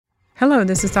Hello,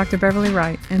 this is Dr. Beverly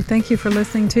Wright, and thank you for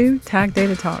listening to Tag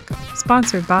Data Talk,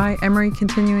 sponsored by Emory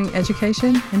Continuing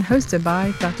Education and hosted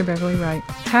by Dr. Beverly Wright.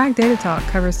 Tag Data Talk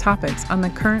covers topics on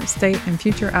the current state and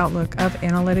future outlook of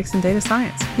analytics and data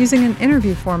science, using an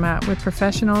interview format with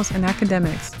professionals and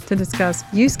academics to discuss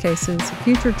use cases,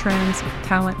 future trends,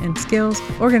 talent and skills,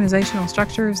 organizational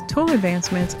structures, tool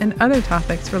advancements, and other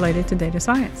topics related to data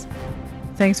science.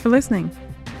 Thanks for listening.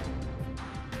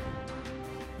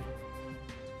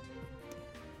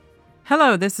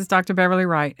 Hello, this is Dr. Beverly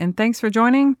Wright, and thanks for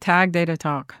joining Tag Data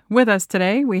Talk. With us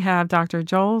today, we have Dr.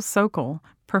 Joel Sokol,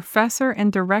 Professor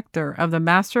and Director of the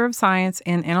Master of Science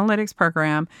in Analytics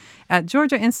program at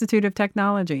Georgia Institute of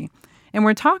Technology. And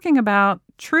we're talking about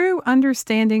true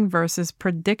understanding versus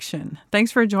prediction.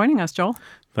 Thanks for joining us, Joel.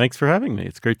 Thanks for having me.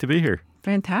 It's great to be here.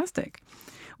 Fantastic.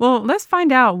 Well, let's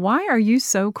find out, why are you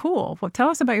so cool? Well, tell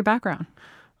us about your background.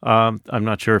 I'm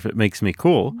not sure if it makes me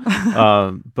cool,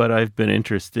 but I've been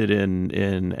interested in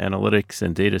analytics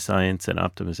and data science and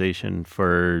optimization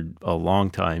for a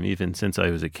long time, even since I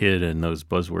was a kid and those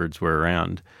buzzwords were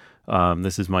around.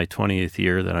 This is my 20th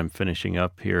year that I'm finishing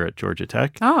up here at Georgia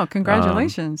Tech. Oh,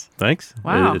 congratulations. Thanks.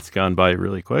 Wow. It's gone by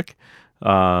really quick.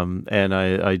 And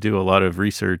I do a lot of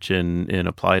research in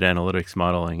applied analytics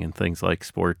modeling and things like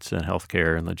sports and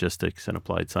healthcare and logistics and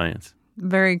applied science.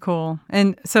 Very cool.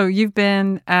 And so you've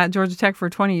been at Georgia Tech for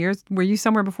 20 years. Were you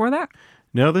somewhere before that?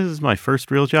 No, this is my first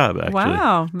real job, actually.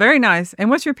 Wow. Very nice. And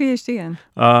what's your PhD in?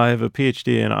 I have a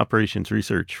PhD in operations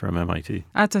research from MIT.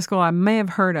 That's a school I may have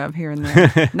heard of here and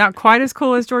there. Not quite as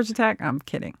cool as Georgia Tech. I'm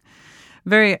kidding.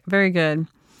 Very, very good.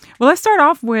 Well, let's start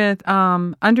off with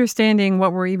understanding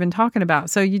what we're even talking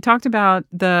about. So you talked about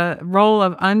the role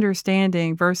of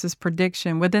understanding versus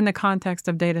prediction within the context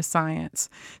of data science.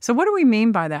 So what do we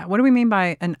mean by that? What do we mean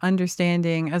by an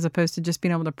understanding as opposed to just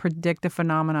being able to predict a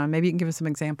phenomenon? Maybe you can give us some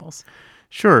examples.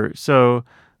 Sure. So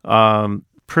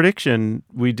prediction,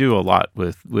 we do a lot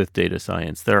with data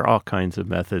science. There are all kinds of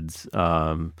methods,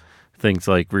 things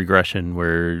like regression,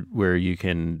 where you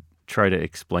can try to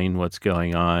explain what's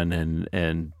going on,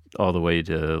 and all the way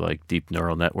to like deep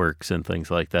neural networks and things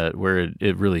like that, where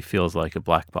it really feels like a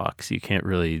black box. You can't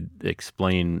really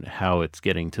explain how it's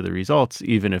getting to the results,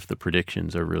 even if the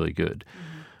predictions are really good.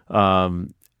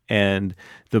 Mm-hmm. And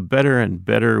the better and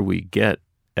better we get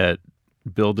at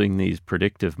building these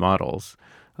predictive models,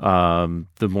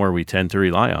 the more we tend to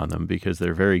rely on them because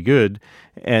they're very good,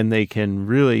 and they can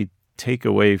really take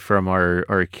away from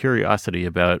our curiosity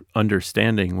about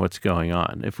understanding what's going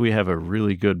on. If we have a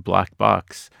really good black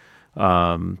box,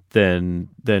 then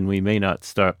we may not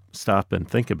stop and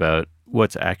think about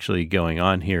what's actually going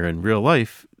on here in real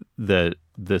life that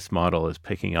this model is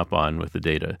picking up on with the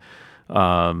data.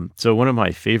 So one of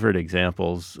my favorite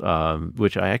examples,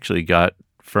 which I actually got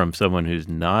from someone who's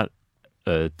not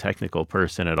a technical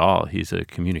person at all, he's a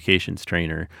communications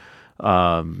trainer,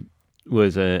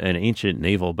 was an ancient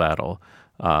naval battle,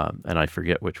 and I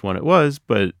forget which one it was,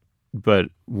 but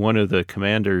one of the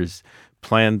commanders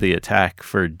planned the attack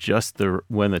for just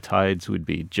when the tides would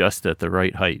be just at the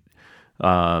right height.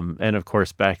 And of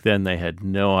course, back then they had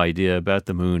no idea about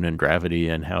the moon and gravity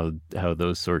and how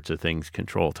those sorts of things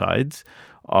control tides.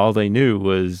 All they knew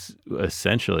was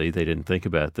essentially, they didn't think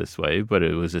about it this way, but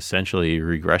it was essentially a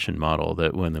regression model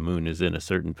that when the moon is in a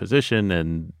certain position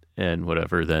and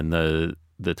whatever, then the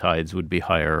tides would be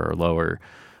higher or lower.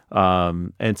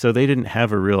 And so they didn't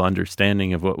have a real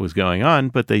understanding of what was going on,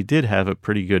 but they did have a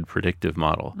pretty good predictive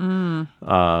model.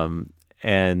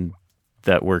 And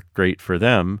that worked great for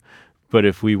them. But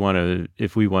if we want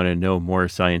to know more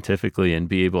scientifically and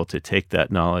be able to take that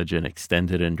knowledge and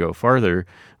extend it and go farther,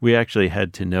 we actually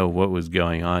had to know what was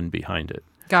going on behind it.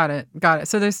 Got it.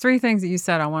 So there's three things that you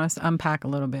said I want us to unpack a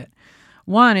little bit.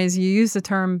 One is you use the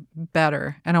term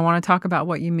better, and I want to talk about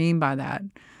what you mean by that.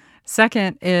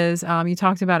 Second is you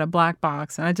talked about a black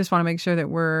box, and I just want to make sure that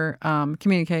we're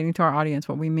communicating to our audience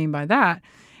what we mean by that.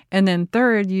 And then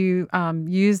third, you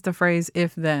use the phrase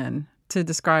if-then to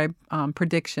describe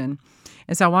prediction.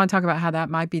 And so I want to talk about how that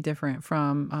might be different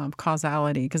from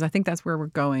causality, because I think that's where we're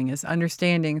going, is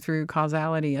understanding through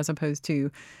causality as opposed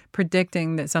to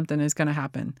predicting that something is going to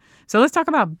happen. So let's talk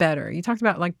about better. You talked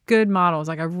about like good models,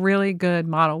 like a really good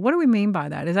model. What do we mean by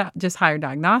that? Is that just higher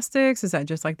diagnostics? Is that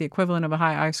just like the equivalent of a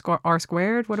high R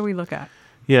squared? What do we look at?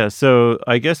 Yeah, so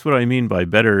I guess what I mean by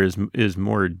better is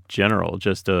more general,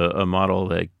 just a model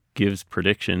that gives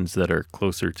predictions that are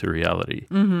closer to reality.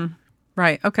 Mm-hmm.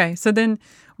 Right. Okay. So then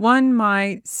one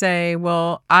might say,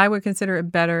 well, I would consider it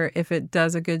better if it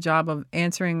does a good job of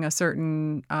answering a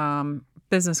certain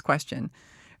business question.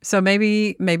 So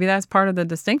maybe that's part of the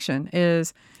distinction,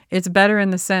 is it's better in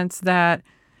the sense that,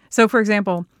 so for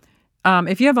example,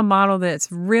 If you have a model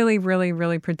that's really, really,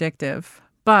 really predictive,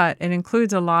 but it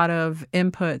includes a lot of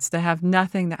inputs that have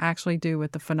nothing to actually do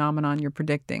with the phenomenon you're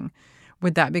predicting,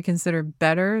 would that be considered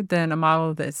better than a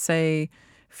model that, say,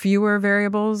 fewer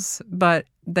variables, but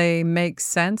they make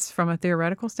sense from a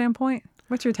theoretical standpoint?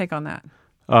 What's your take on that?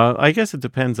 I guess it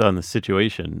depends on the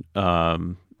situation,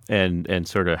 and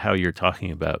sort of how you're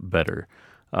talking about better.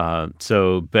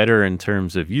 So better in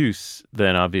terms of use,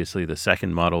 then obviously the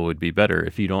second model would be better.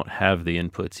 If you don't have the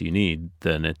inputs you need,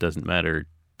 then it doesn't matter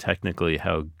technically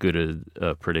how good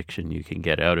a prediction you can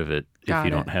get out of it if you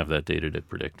don't have that data to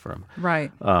predict from.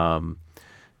 Right.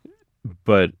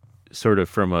 But sort of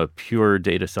from a pure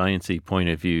data science-y point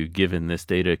of view, given this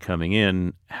data coming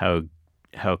in, how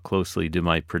closely do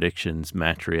my predictions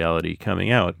match reality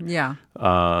coming out? Yeah.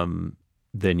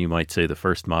 Then you might say the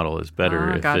first model is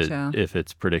better if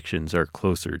its predictions are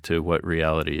closer to what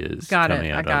reality is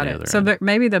coming out on the other end. So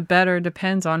maybe the better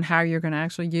depends on how you're going to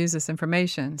actually use this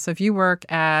information. So if you work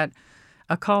at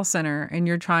a call center and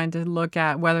you're trying to look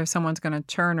at whether someone's going to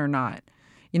churn or not,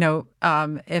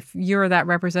 if you're that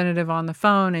representative on the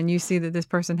phone and you see that this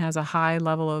person has a high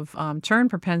level of churn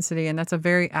propensity, and that's a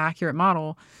very accurate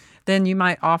model, then you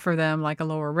might offer them like a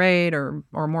lower rate or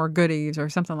more goodies or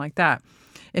something like that.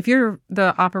 If you're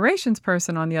the operations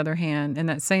person, on the other hand, in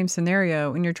that same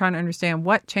scenario, and you're trying to understand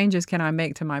what changes can I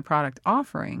make to my product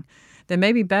offering, then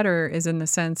maybe better is in the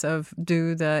sense of,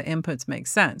 do the inputs make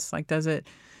sense? Like, does it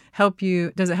help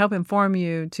inform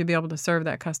you to be able to serve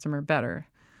that customer better?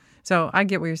 So I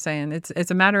get what you're saying.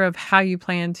 It's a matter of how you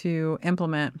plan to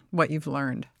implement what you've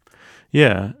learned.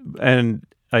 Yeah. And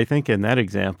I think in that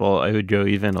example, I would go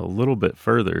even a little bit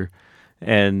further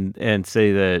and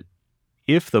say that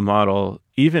if the model,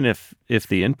 even if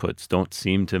the inputs don't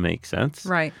seem to make sense,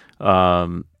 right?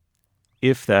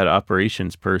 If that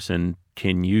operations person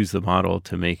can use the model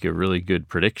to make a really good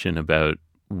prediction about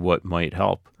what might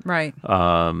help, right?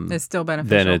 It's still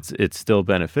beneficial. Then it's still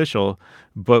beneficial,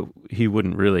 but he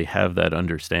wouldn't really have that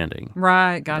understanding.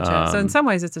 Right, gotcha. So in some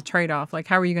ways, it's a trade-off. Like,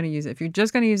 how are you going to use it? If you're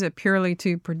just going to use it purely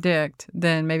to predict,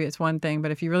 then maybe it's one thing.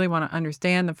 But if you really want to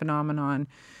understand the phenomenon,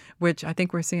 which I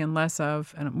think we're seeing less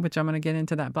of, and which I'm going to get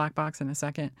into that black box in a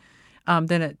second,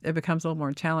 then it becomes a little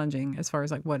more challenging as far as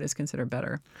like what is considered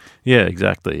better. Yeah,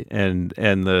 exactly. And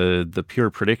the pure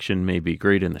prediction may be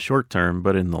great in the short term,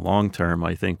 but in the long term,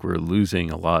 I think we're losing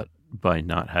a lot by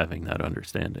not having that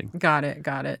understanding. Got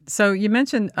it. So you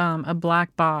mentioned a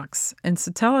black box, and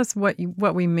so tell us what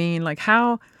we mean. Like,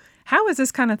 how is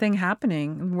this kind of thing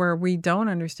happening where we don't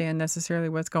understand necessarily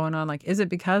what's going on? Like, is it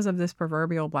because of this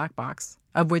proverbial black box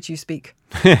of which you speak?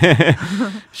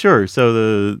 Sure.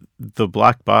 So the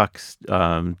black box,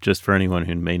 just for anyone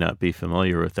who may not be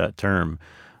familiar with that term,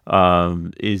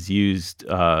 is used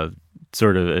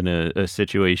sort of in a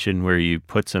situation where you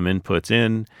put some inputs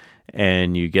in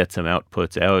and you get some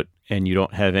outputs out, and you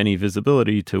don't have any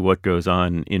visibility to what goes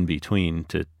on in between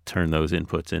to turn those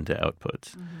inputs into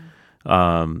outputs.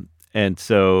 Mm-hmm. And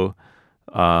so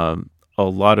a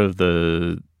lot of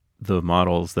the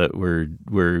models that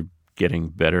we're getting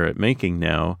better at making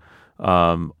now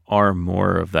are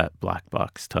more of that black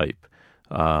box type,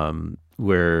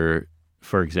 where,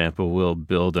 for example, we'll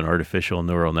build an artificial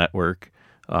neural network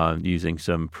using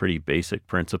some pretty basic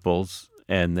principles,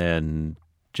 and then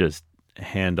just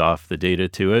hand off the data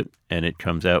to it, and it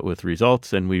comes out with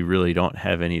results, and we really don't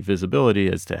have any visibility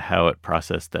as to how it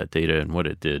processed that data and what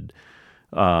it did.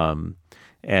 And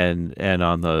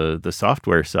on the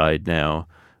software side now,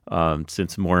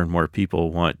 since more and more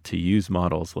people want to use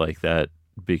models like that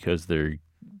because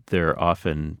they're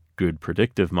often good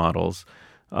predictive models,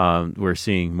 we're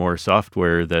seeing more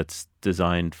software that's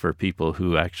designed for people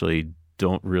who actually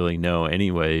don't really know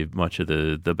anyway much of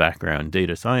the background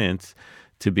data science,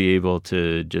 to be able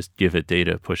to just give it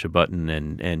data, push a button,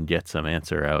 and get some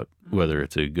answer out, whether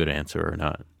it's a good answer or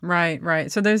not.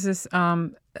 Right. So there's this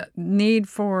need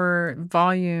for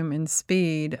volume and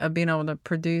speed of being able to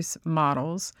produce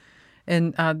models.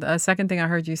 And the second thing I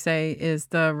heard you say is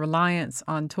the reliance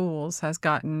on tools has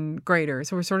gotten greater.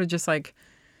 So we're sort of just like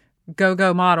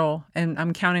go model, and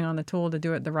I'm counting on the tool to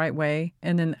do it the right way.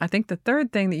 And then I think the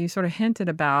third thing that you sort of hinted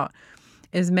about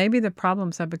is maybe the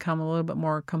problems have become a little bit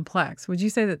more complex. Would you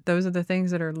say that those are the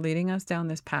things that are leading us down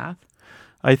this path?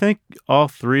 I think all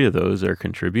three of those are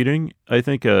contributing. I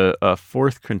think a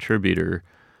fourth contributor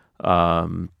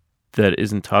that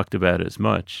isn't talked about as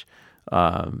much,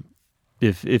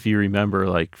 if you remember,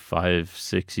 like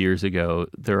 5-6 years ago,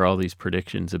 there were all these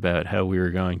predictions about how we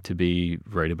were going to be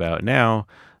right about now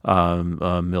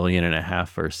 1.5 million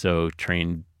or so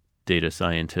trained data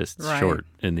scientists short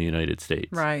in the United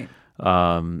States. Right.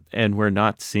 And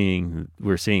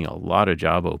we're seeing a lot of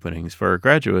job openings for our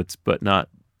graduates, but not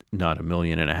 1.5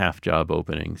 million job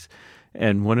openings.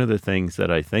 And one of the things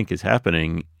that I think is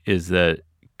happening is that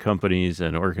companies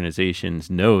and organizations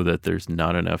know that there's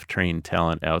not enough trained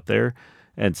talent out there.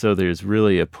 And so there's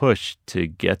really a push to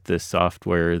get this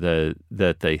software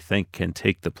that they think can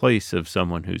take the place of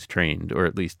someone who's trained, or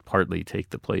at least partly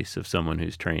take the place of someone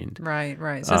who's trained. Right,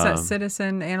 right. So it's that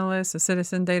citizen analyst, a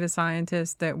citizen data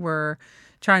scientist that we're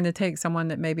trying to take someone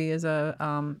that maybe is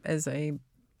a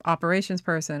operations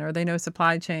person, or they know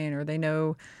supply chain, or they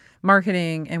know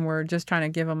marketing, and we're just trying to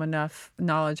give them enough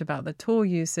knowledge about the tool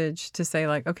usage to say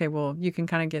like, okay, well, you can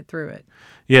kind of get through it.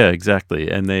 Yeah,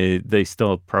 exactly. And they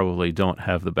still probably don't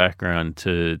have the background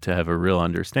to have a real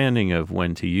understanding of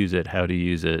when to use it, how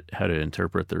to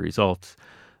interpret the results.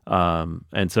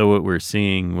 And so what we're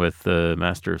seeing with the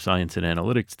Master of Science in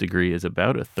Analytics degree is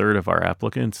about a third of our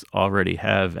applicants already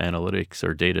have analytics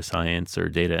or data science or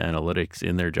data analytics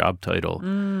in their job title.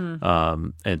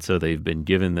 And so they've been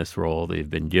given this role, they've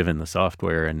been given the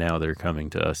software, and now they're coming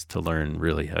to us to learn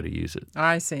really how to use it.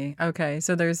 I see. Okay.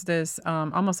 So there's this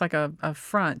almost like a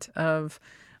front of,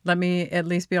 let me at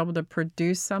least be able to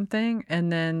produce something,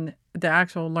 and then the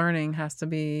actual learning has to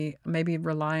be maybe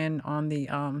relying on the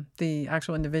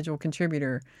actual individual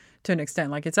contributor to an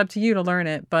extent. Like, it's up to you to learn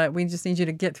it, but we just need you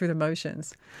to get through the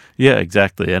motions. Yeah,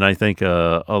 exactly. And I think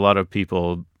a lot of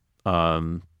people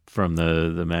from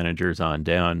the managers on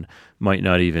down might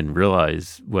not even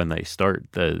realize when they start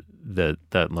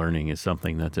that learning is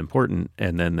something that's important,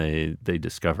 and then they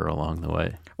discover along the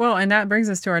way. Well, and that brings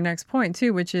us to our next point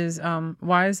too, which is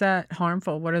why is that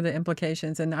harmful? What are the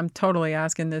implications? And I'm totally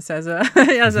asking this as a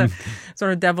as a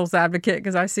sort of devil's advocate,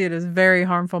 because I see it as very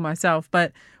harmful myself.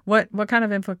 But what kind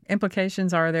of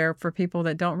implications are there for people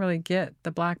that don't really get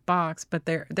the black box, but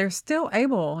they're still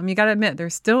able? I mean, you got to admit, they're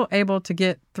still able to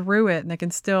get through it, and they can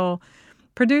still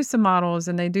produce the models,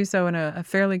 and they do so in a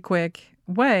fairly quick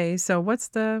way. So what's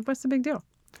the big deal?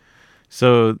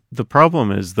 So the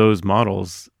problem is those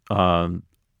models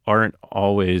aren't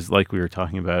always, like we were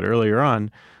talking about earlier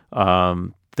on,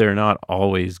 they're not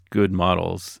always good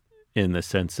models in the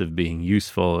sense of being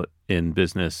useful in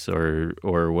business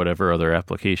or whatever other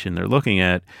application they're looking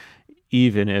at,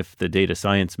 even if the data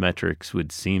science metrics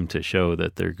would seem to show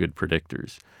that they're good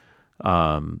predictors.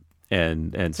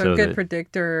 And so good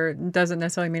predictor doesn't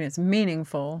necessarily mean it's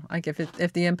meaningful. Like if the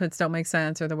inputs don't make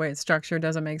sense, or the way it's structured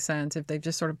doesn't make sense, if they've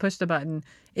just sort of pushed a button,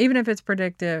 even if it's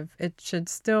predictive, it should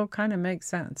still kind of make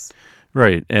sense.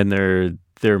 Right. And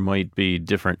there might be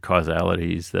different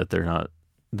causalities that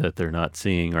they're not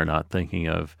seeing or not thinking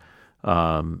of.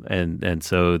 And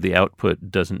so the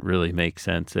output doesn't really make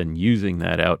sense, and using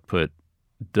that output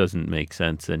doesn't make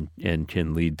sense and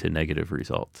can lead to negative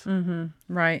results. Mm-hmm.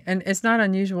 Right. And it's not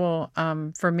unusual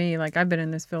for me. Like, I've been in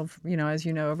this field, as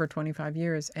you know, over 25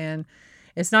 years. And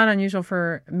it's not unusual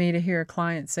for me to hear a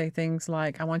client say things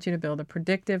like, I want you to build a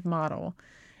predictive model.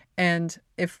 And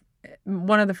if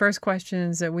one of the first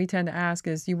questions that we tend to ask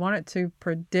is, do you want it to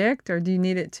predict, or do you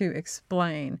need it to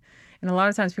explain? And a lot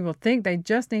of times people think they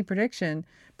just need prediction,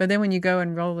 but then when you go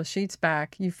and roll the sheets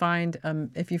back, you find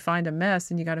if you find a mess,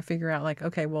 and you got to figure out like,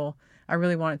 okay, well, I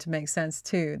really want it to make sense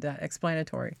too, that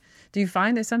explanatory. Do you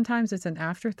find that sometimes it's an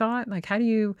afterthought? Like, how do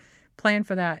you plan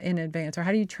for that in advance, or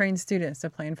how do you train students to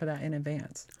plan for that in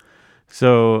advance?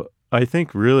 So I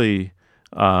think really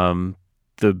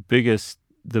the biggest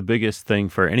thing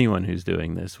for anyone who's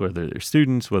doing this, whether they're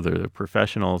students, whether they're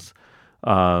professionals,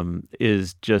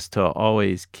 is just to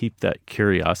always keep that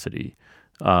curiosity.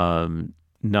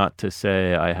 Not to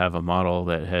say I have a model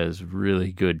that has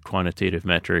really good quantitative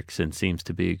metrics and seems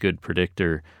to be a good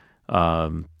predictor,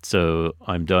 so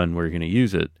I'm done, we're going to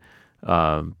use it.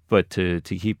 But to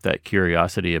keep that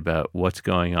curiosity about what's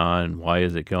going on, why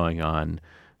is it going on.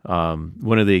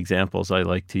 One of the examples I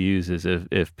like to use is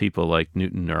if people like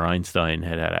Newton or Einstein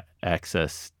had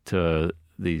access to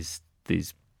these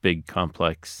big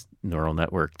complex neural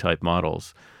network type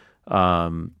models,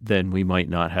 then we might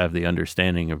not have the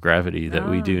understanding of gravity that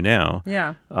we do now.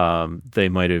 Yeah. They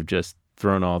might have just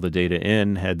thrown all the data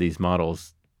in, had these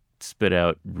models spit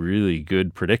out really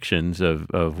good predictions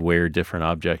of where different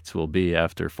objects will be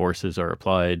after forces are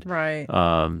applied. Right.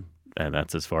 And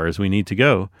that's as far as we need to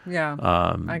go. Yeah.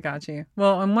 I got you.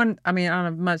 Well, and on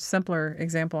a much simpler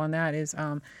example on that is,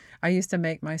 I used to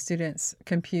make my students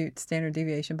compute standard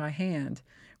deviation by hand,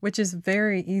 which is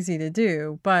very easy to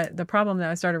do. But the problem that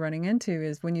I started running into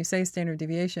is when you say standard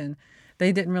deviation,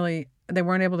 they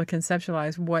weren't able to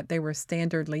conceptualize what they were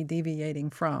standardly deviating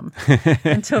from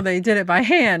until they did it by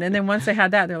hand. And then once they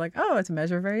had that, they're like, oh, it's a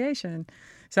measure of variation.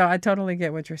 So I totally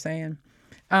get what you're saying.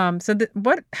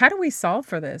 How do we solve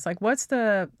for this? Like, what's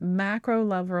the macro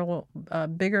level,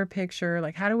 bigger picture?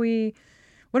 Like, what do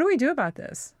we do about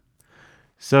this?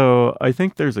 So I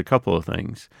think there's a couple of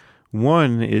things.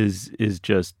 One is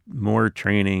just more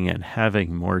training and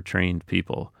having more trained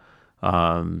people.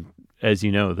 As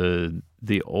you know,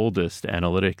 the oldest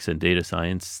analytics and data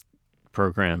science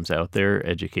programs out there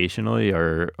educationally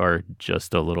are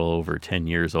just a little over 10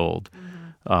 years old.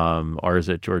 Ours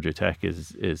at Georgia Tech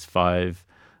is 5,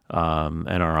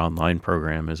 and our online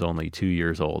program is only 2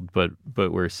 years old. But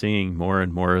we're seeing more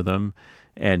and more of them.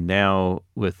 And now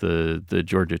with the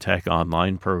Georgia Tech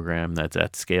online program that's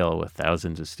at scale with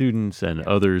thousands of students and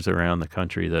others around the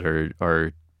country that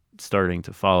are starting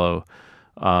to follow,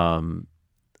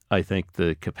 I think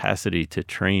the capacity to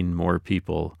train more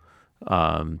people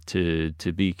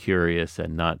to be curious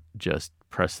and not just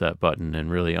press that button and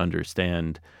really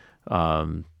understand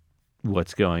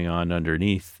what's going on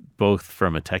underneath, both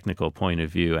from a technical point of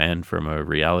view and from a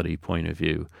reality point of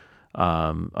view,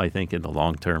 I think in the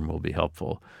long term will be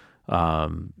helpful.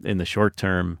 In the short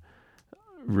term,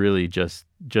 really just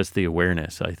the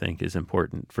awareness, I think, is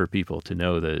important for people to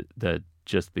know that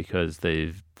just because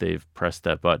they've pressed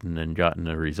that button and gotten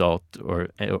a result,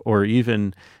 or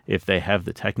even if they have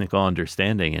the technical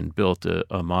understanding and built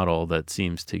a model that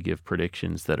seems to give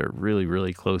predictions that are really,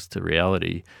 really close to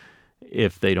reality,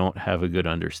 if they don't have a good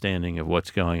understanding of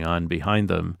what's going on behind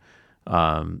them,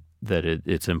 that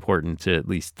it's important to at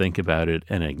least think about it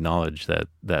and acknowledge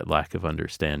that lack of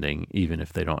understanding, even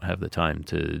if they don't have the time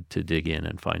to dig in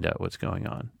and find out what's going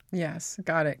on. Yes,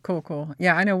 got it. Cool.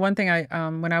 Yeah, I know one thing.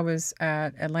 When I was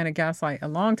at Atlanta Gaslight a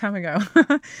long time ago,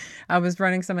 I was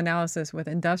running some analysis with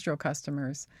industrial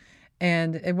customers,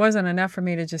 and it wasn't enough for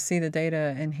me to just see the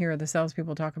data and hear the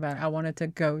salespeople talk about it. I wanted to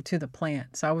go to the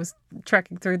plant, so I was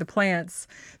trekking through the plants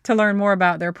to learn more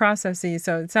about their processes.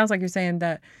 So it sounds like you're saying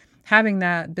that having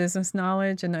that business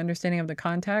knowledge and understanding of the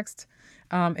context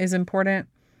is important.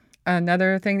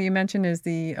 Another thing that you mentioned is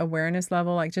the awareness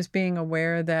level, like just being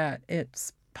aware that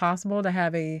it's possible to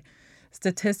have a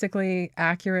statistically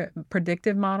accurate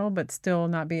predictive model, but still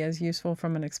not be as useful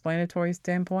from an explanatory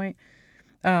standpoint.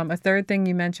 A third thing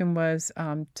you mentioned was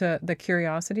to the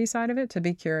curiosity side of it, to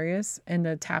be curious and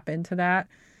to tap into that.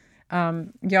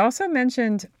 You also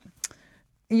mentioned,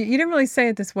 you didn't really say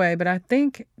it this way, but I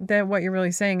think that what you're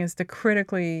really saying is to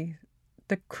critically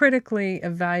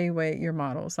evaluate your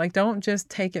models. Like, don't just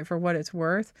take it for what it's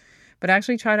worth, but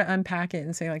actually try to unpack it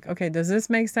and say, like, okay, does this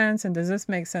make sense? And does this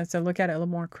make sense? To look at it a little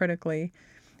more critically.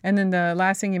 And then the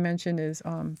last thing you mentioned is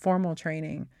formal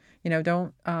training.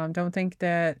 Don't think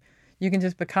that you can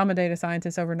just become a data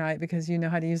scientist overnight because you know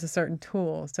how to use a certain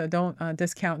tool. So don't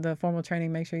discount the formal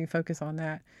training. Make sure you focus on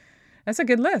that. That's a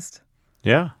good list.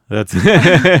 Yeah, that's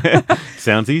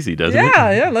sounds easy, doesn't it?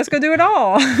 Yeah, let's go do it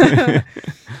all.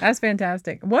 That's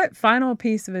fantastic. What final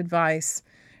piece of advice,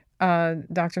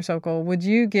 Dr. Sokol, would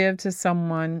you give to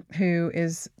someone who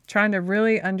is trying to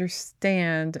really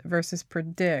understand versus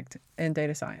predict in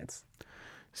data science?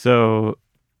 So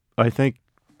I think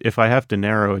if I have to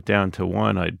narrow it down to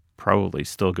one, I'd probably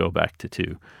still go back to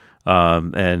 2.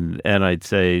 And I'd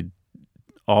say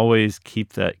always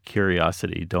keep that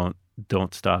curiosity.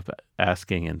 Don't stop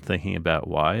asking and thinking about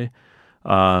why.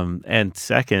 And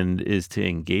second is to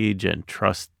engage and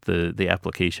trust the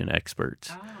application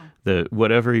experts.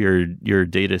 Whatever your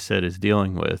data set is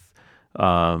dealing with,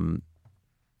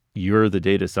 you're the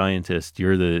data scientist,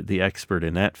 you're the expert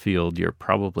in that field. You're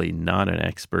probably not an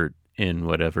expert in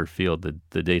whatever field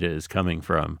the data is coming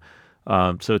from.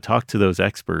 So talk to those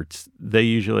experts. They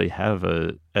usually have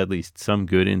at least some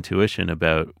good intuition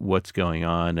about what's going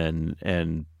on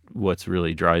and what's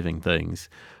really driving things.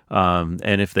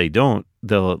 And if they don't,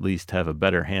 they'll at least have a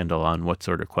better handle on what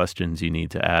sort of questions you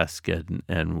need to ask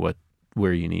and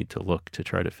where you need to look to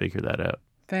try to figure that out.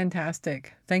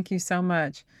 Fantastic. Thank you so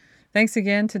much. Thanks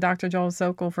again to Dr. Joel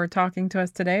Sokol for talking to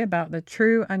us today about the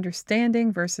true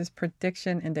understanding versus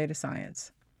prediction in data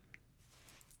science.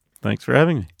 Thanks for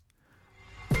having me.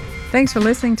 Thanks for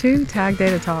listening to Tag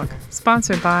Data Talk,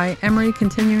 sponsored by Emory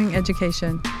Continuing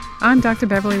Education. I'm Dr.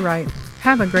 Beverly Wright.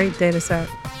 Have a great data set.